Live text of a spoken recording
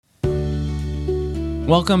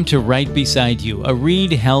Welcome to Right Beside You, a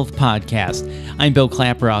Read Health podcast. I'm Bill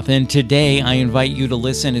Klaproth, and today I invite you to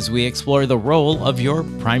listen as we explore the role of your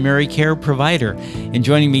primary care provider. And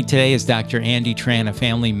joining me today is Dr. Andy Tran, a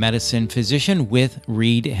family medicine physician with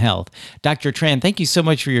Read Health. Dr. Tran, thank you so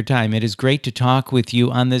much for your time. It is great to talk with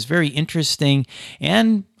you on this very interesting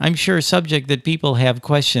and I'm sure subject that people have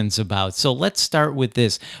questions about. So let's start with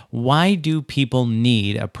this. Why do people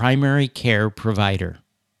need a primary care provider?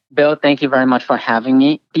 Bill, thank you very much for having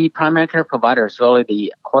me. The primary care provider is really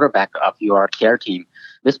the quarterback of your care team.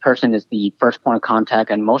 This person is the first point of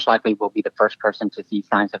contact and most likely will be the first person to see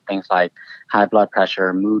signs of things like high blood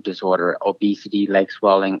pressure, mood disorder, obesity, leg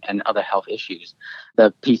swelling, and other health issues.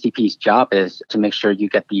 The PCP's job is to make sure you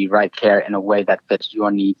get the right care in a way that fits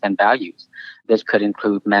your needs and values. This could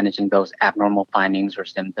include managing those abnormal findings or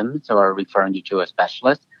symptoms or referring you to a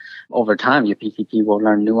specialist. Over time, your PCP will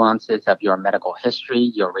learn nuances of your medical history,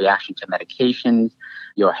 your reaction to medications,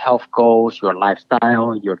 your health goals, your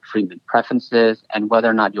lifestyle, your treatment preferences, and whether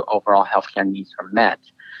or not your overall healthcare needs are met.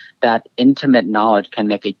 That intimate knowledge can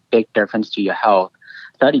make a big difference to your health.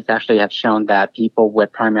 Studies actually have shown that people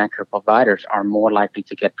with primary care providers are more likely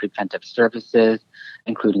to get preventive services,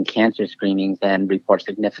 including cancer screenings, and report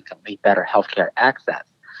significantly better healthcare access.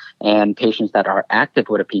 And patients that are active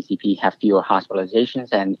with a PCP have fewer hospitalizations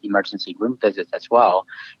and emergency room visits as well.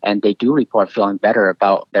 And they do report feeling better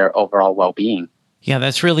about their overall well-being. Yeah,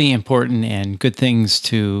 that's really important and good things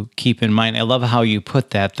to keep in mind. I love how you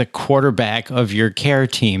put that, the quarterback of your care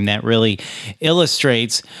team. That really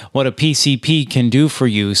illustrates what a PCP can do for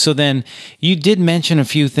you. So then you did mention a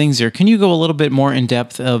few things there. Can you go a little bit more in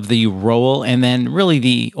depth of the role and then really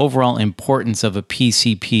the overall importance of a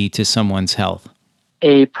PCP to someone's health?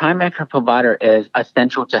 A primary care provider is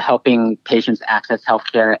essential to helping patients access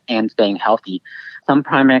healthcare and staying healthy. Some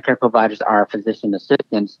primary care providers are physician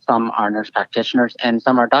assistants, some are nurse practitioners, and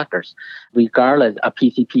some are doctors. Regardless, a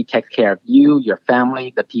PCP takes care of you, your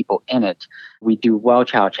family, the people in it. We do well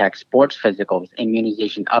child checks, sports physicals,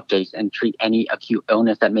 immunization updates, and treat any acute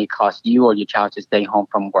illness that may cause you or your child to stay home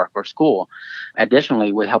from work or school.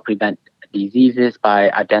 Additionally, we help prevent diseases by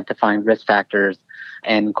identifying risk factors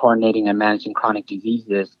and coordinating and managing chronic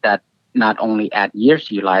diseases that not only add years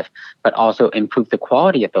to your life, but also improve the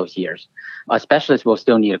quality of those years. A specialist will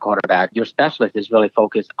still need a quarterback. Your specialist is really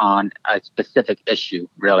focused on a specific issue,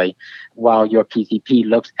 really, while your PCP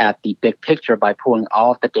looks at the big picture by pulling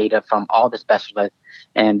all of the data from all the specialists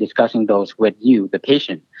and discussing those with you, the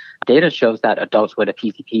patient. Data shows that adults with a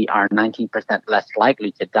PCP are 19% less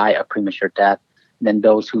likely to die a premature death than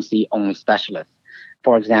those who see only specialists.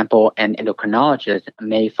 For example, an endocrinologist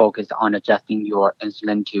may focus on adjusting your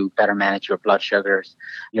insulin to better manage your blood sugars.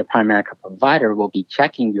 Your primary care provider will be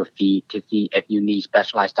checking your feet to see if you need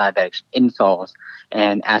specialized diabetic insoles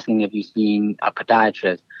and asking if you've seen a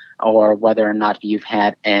podiatrist or whether or not you've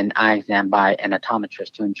had an eye exam by an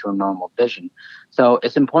optometrist to ensure normal vision. So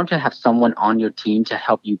it's important to have someone on your team to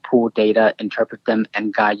help you pull data, interpret them,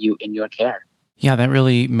 and guide you in your care. Yeah, that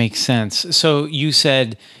really makes sense. So you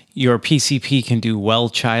said your PCP can do well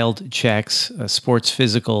child checks, sports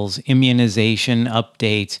physicals, immunization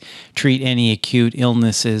updates, treat any acute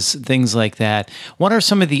illnesses, things like that. What are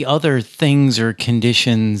some of the other things or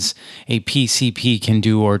conditions a PCP can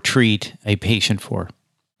do or treat a patient for?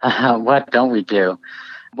 What don't we do?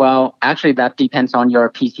 Well, actually, that depends on your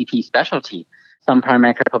PCP specialty. Some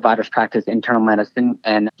primary care providers practice internal medicine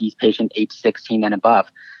and these patients age 16 and above.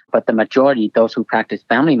 But the majority, those who practice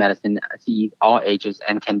family medicine, see all ages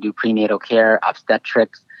and can do prenatal care,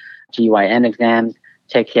 obstetrics, GYN exams,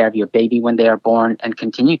 take care of your baby when they are born, and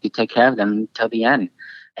continue to take care of them till the end.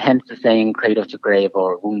 Hence the saying cradle to grave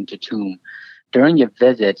or womb to tomb. During your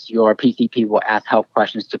visits, your PCP will ask health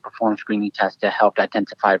questions to perform screening tests to help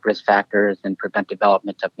identify risk factors and prevent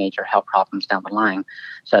development of major health problems down the line,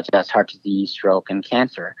 such as heart disease, stroke, and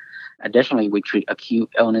cancer. Additionally, we treat acute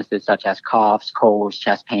illnesses such as coughs, colds,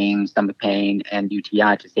 chest pain, stomach pain, and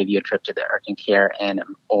UTI to save you a trip to the urgent care and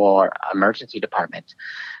or emergency department.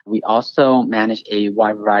 We also manage a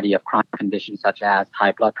wide variety of chronic conditions such as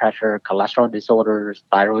high blood pressure, cholesterol disorders,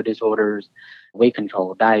 thyroid disorders, weight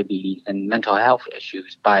control, diabetes, and mental health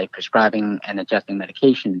issues by prescribing and adjusting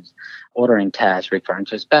medications, ordering tests, referring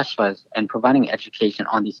to specialists, and providing education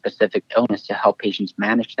on the specific illness to help patients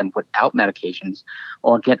manage them without medications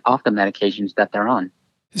or get off the medications that they're on.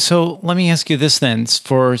 So let me ask you this then.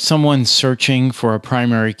 For someone searching for a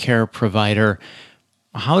primary care provider,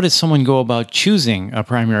 how does someone go about choosing a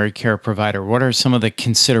primary care provider? What are some of the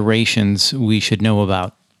considerations we should know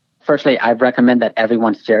about? Firstly, I recommend that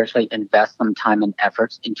everyone seriously invest some time and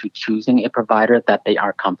efforts into choosing a provider that they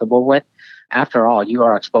are comfortable with. After all, you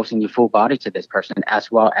are exposing your full body to this person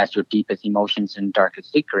as well as your deepest emotions and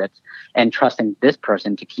darkest secrets, and trusting this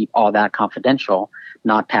person to keep all that confidential,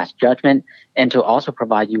 not pass judgment, and to also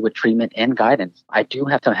provide you with treatment and guidance. I do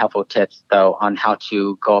have some helpful tips, though, on how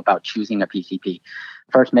to go about choosing a PCP.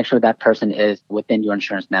 First, make sure that person is within your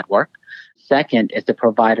insurance network. Second is the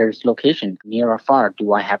provider's location, near or far.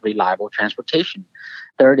 Do I have reliable transportation?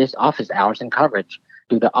 Third is office hours and coverage.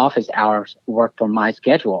 Do the office hours work for my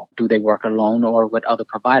schedule? Do they work alone or with other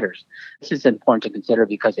providers? This is important to consider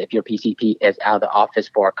because if your PCP is out of the office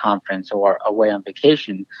for a conference or away on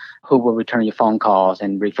vacation, who will return your phone calls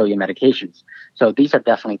and refill your medications? So these are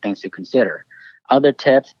definitely things to consider. Other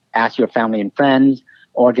tips, ask your family and friends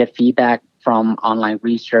or get feedback from online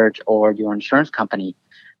research or your insurance company.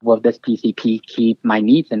 Will this PCP keep my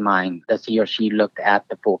needs in mind? Does he or she look at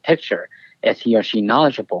the full picture? Is he or she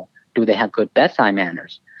knowledgeable? Do they have good bedside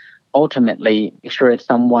manners? Ultimately, make sure it's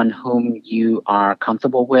someone whom you are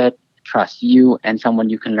comfortable with, trusts you, and someone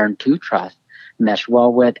you can learn to trust, mesh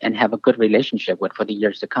well with, and have a good relationship with for the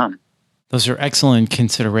years to come. Those are excellent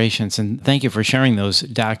considerations, and thank you for sharing those,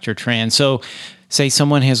 Dr. Tran. So, say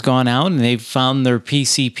someone has gone out and they've found their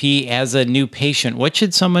PCP as a new patient. What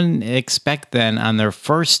should someone expect then on their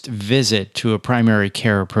first visit to a primary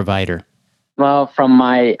care provider? Well, from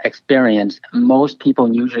my experience, most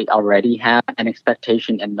people usually already have an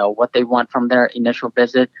expectation and know what they want from their initial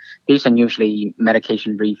visit. These are usually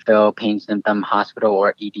medication refill, pain symptom, hospital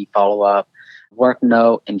or ED follow-up, work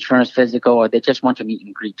note, insurance physical, or they just want to meet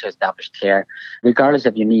and greet to establish care. Regardless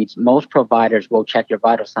of your needs, most providers will check your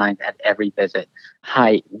vital signs at every visit: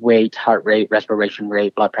 height, weight, heart rate, respiration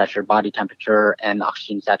rate, blood pressure, body temperature, and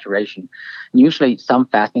oxygen saturation. Usually some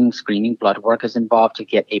fasting screening blood work is involved to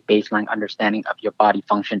get a baseline understanding of your body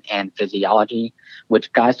function and physiology,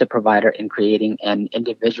 which guides the provider in creating an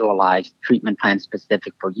individualized treatment plan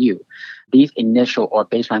specific for you. These initial or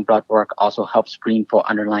baseline blood work also help screen for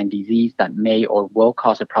underlying disease that may or will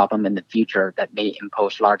cause a problem in the future that may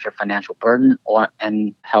impose larger financial burden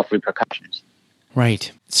and health repercussions.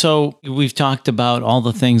 Right. So we've talked about all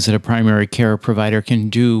the things that a primary care provider can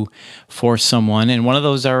do for someone, and one of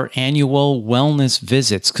those are annual wellness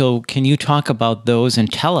visits. So can you talk about those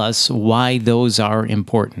and tell us why those are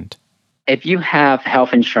important? If you have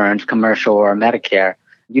health insurance, commercial or Medicare,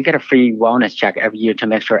 you get a free wellness check every year to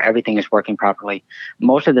make sure everything is working properly.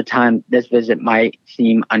 Most of the time, this visit might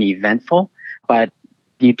seem uneventful, but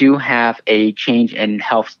you do have a change in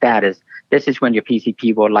health status. This is when your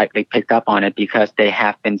PCP will likely pick up on it because they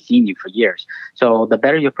have been seeing you for years. So the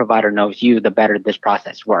better your provider knows you, the better this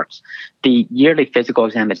process works. The yearly physical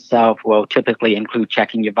exam itself will typically include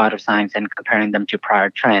checking your vital signs and comparing them to prior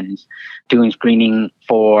trends, doing screening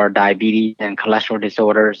for diabetes and cholesterol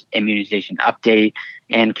disorders, immunization update,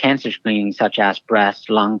 and cancer screening such as breast,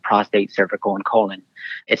 lung, prostate, cervical, and colon.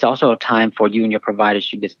 It's also a time for you and your providers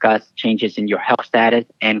to discuss changes in your health status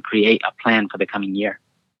and create a plan for the coming year.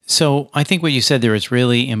 So I think what you said there is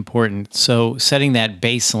really important. So setting that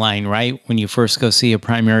baseline, right? When you first go see a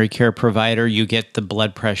primary care provider, you get the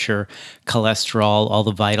blood pressure, cholesterol, all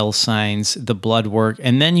the vital signs, the blood work,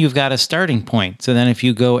 and then you've got a starting point. So then if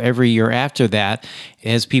you go every year after that,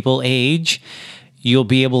 as people age, you'll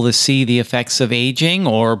be able to see the effects of aging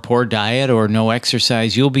or poor diet or no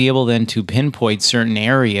exercise. You'll be able then to pinpoint certain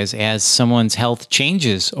areas as someone's health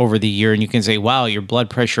changes over the year. And you can say, wow, your blood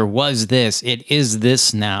pressure was this. It is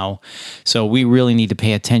this now. So we really need to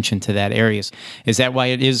pay attention to that areas. Is that why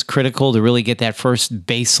it is critical to really get that first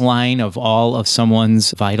baseline of all of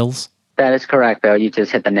someone's vitals? That is correct, Bill. You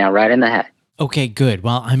just hit the nail right in the head. Okay, good.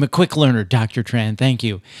 Well, I'm a quick learner, Dr. Tran. Thank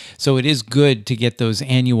you. So it is good to get those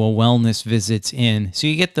annual wellness visits in. So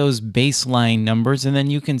you get those baseline numbers, and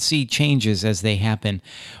then you can see changes as they happen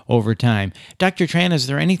over time. Dr. Tran, is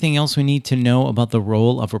there anything else we need to know about the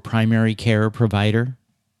role of a primary care provider?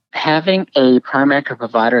 Having a primary care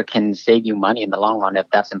provider can save you money in the long run if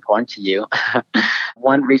that's important to you.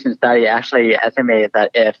 One recent study actually estimated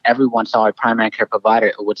that if everyone saw a primary care provider,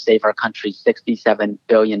 it would save our country $67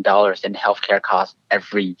 billion in healthcare costs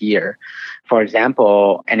every year. For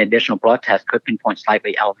example, an additional blood test could pinpoint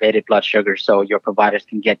slightly elevated blood sugar, so your providers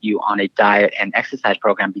can get you on a diet and exercise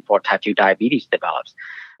program before type 2 diabetes develops.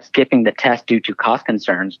 Skipping the test due to cost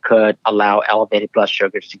concerns could allow elevated blood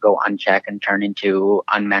sugars to go unchecked and turn into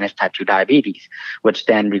unmanaged type 2 diabetes, which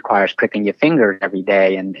then requires clicking your fingers every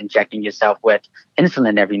day and injecting yourself with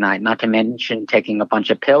insulin every night, not to mention taking a bunch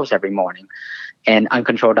of pills every morning. And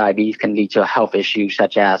uncontrolled diabetes can lead to health issues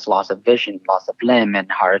such as loss of vision, loss of limb,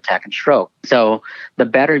 and heart attack and stroke. So the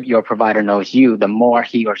better your provider knows you, the more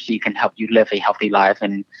he or she can help you live a healthy life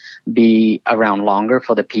and be around longer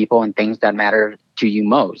for the people and things that matter to you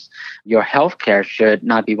most. Your healthcare should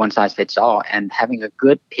not be one size fits all, and having a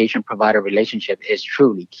good patient-provider relationship is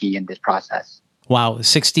truly key in this process. Wow,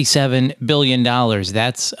 $67 billion.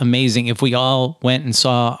 That's amazing. If we all went and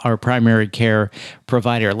saw our primary care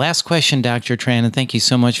provider. Last question, Dr. Tran, and thank you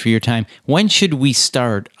so much for your time. When should we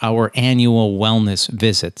start our annual wellness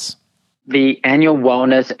visits? The annual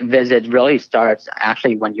wellness visit really starts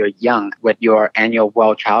actually when you're young with your annual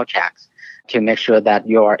well child checks to make sure that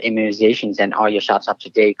your immunizations and all your shots up to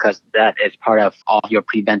date, because that is part of all your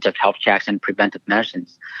preventive health checks and preventive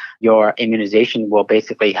medicines. Your immunization will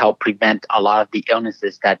basically help prevent a lot of the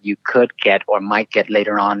illnesses that you could get or might get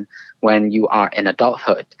later on when you are in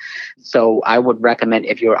adulthood. So I would recommend,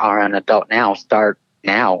 if you are an adult now, start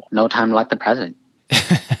now. No time like the present.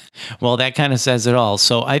 Well, that kind of says it all.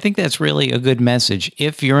 So I think that's really a good message.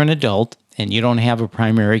 If you're an adult and you don't have a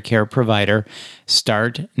primary care provider,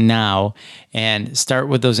 start now and start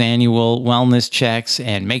with those annual wellness checks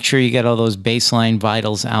and make sure you get all those baseline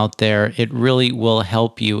vitals out there. It really will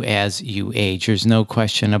help you as you age. There's no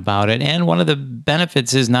question about it. And one of the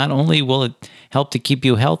benefits is not only will it help to keep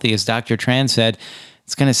you healthy, as Dr. Tran said,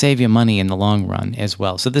 it's going to save you money in the long run as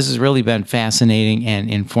well. So this has really been fascinating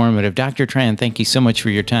and informative. Dr. Tran, thank you so much for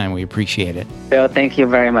your time. We appreciate it. Bill, thank you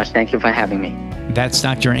very much. Thank you for having me. That's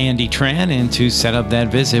Dr. Andy Tran, and to set up that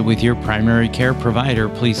visit with your primary care provider,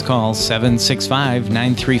 please call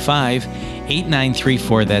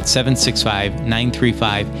 765-935-8934. That's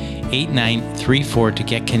 765-935-8934 to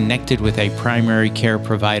get connected with a primary care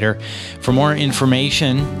provider. For more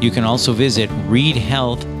information, you can also visit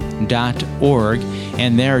readhealth.org,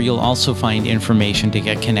 and there you'll also find information to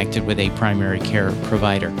get connected with a primary care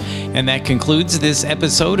provider. And that concludes this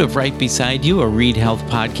episode of Right Beside You, a Read Health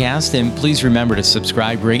podcast. And please remember to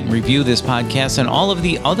subscribe, rate, and review this podcast and all of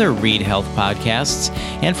the other Read Health podcasts.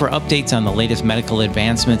 And for updates on the latest medical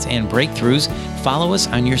advancements and breakthroughs, follow us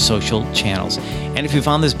on your social channels. And if you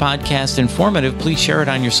found this podcast informative, please share it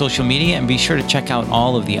on your social media and be sure to check out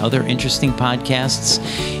all of the other interesting podcasts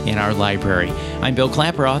in our library. I'm Bill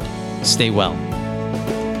Klaproth. Stay well.